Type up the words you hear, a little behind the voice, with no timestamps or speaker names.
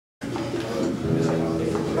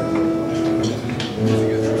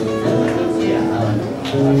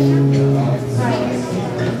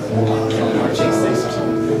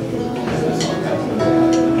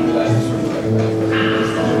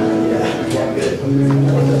When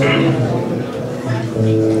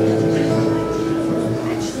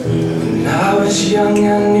I was young, I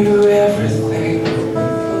knew everything,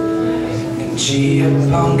 and gee, a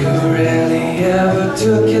punk who rarely ever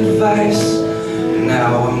took advice.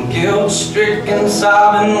 Now I'm guilt-stricken,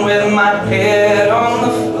 sobbing with my head on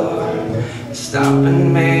the floor,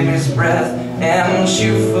 stopping baby's breath and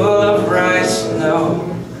shoe full of rice. No,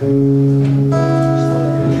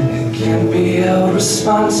 it can't be held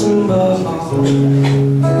responsible,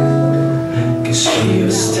 'cause she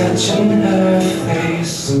was touching her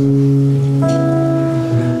face.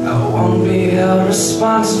 I won't be held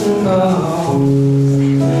responsible,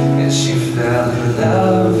 and she fell in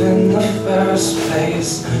love in the first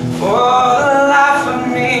place. For the life of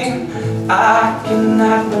me, I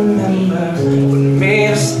cannot remember what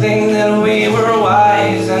made us think that we were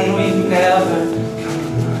wise and we'd never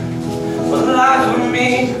compromise. For the life of me,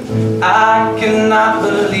 I cannot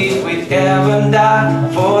believe we'd ever die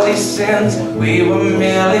for these sins. We were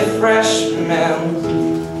merely freshmen.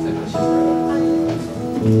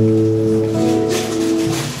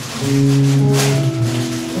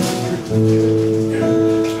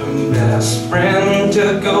 Her best friend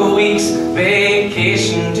took a week's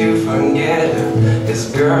vacation to forget her. His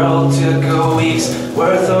girl took a week's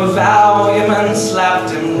worth of Valium and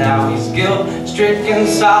slapped him. Now he's guilt-stricken,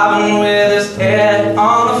 sobbing with his head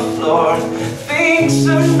on the floor. Thinks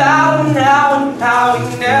about him now and how he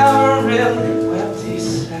never really wept, he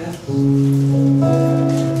says.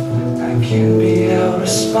 I can't be held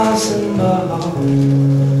responsible,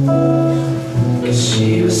 'cause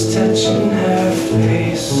she was touching her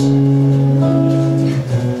face.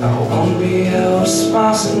 I won't be held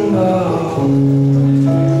responsible,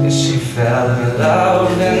 'cause she fell in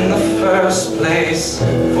love in the first place.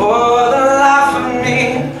 For the life of me,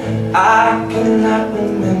 I cannot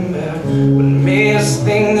remember what made us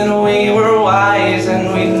think that we were wise and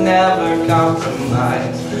we'd never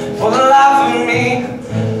compromise. For the life of me,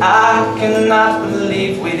 I cannot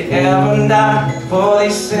believe we'd ever die for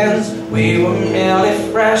these sins. We were merely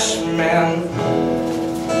freshmen.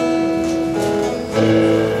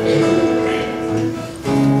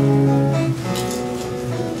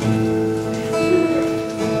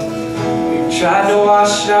 We tried to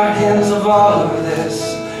wash our hands of all of this.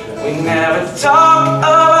 We never talked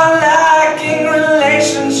of our lacking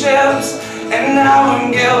relationships, and now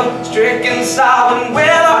we're guilt-stricken, sobbing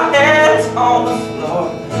with our heads on the floor.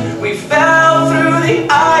 We fell through the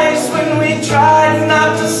ice when we tried not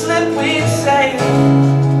to slip, we'd say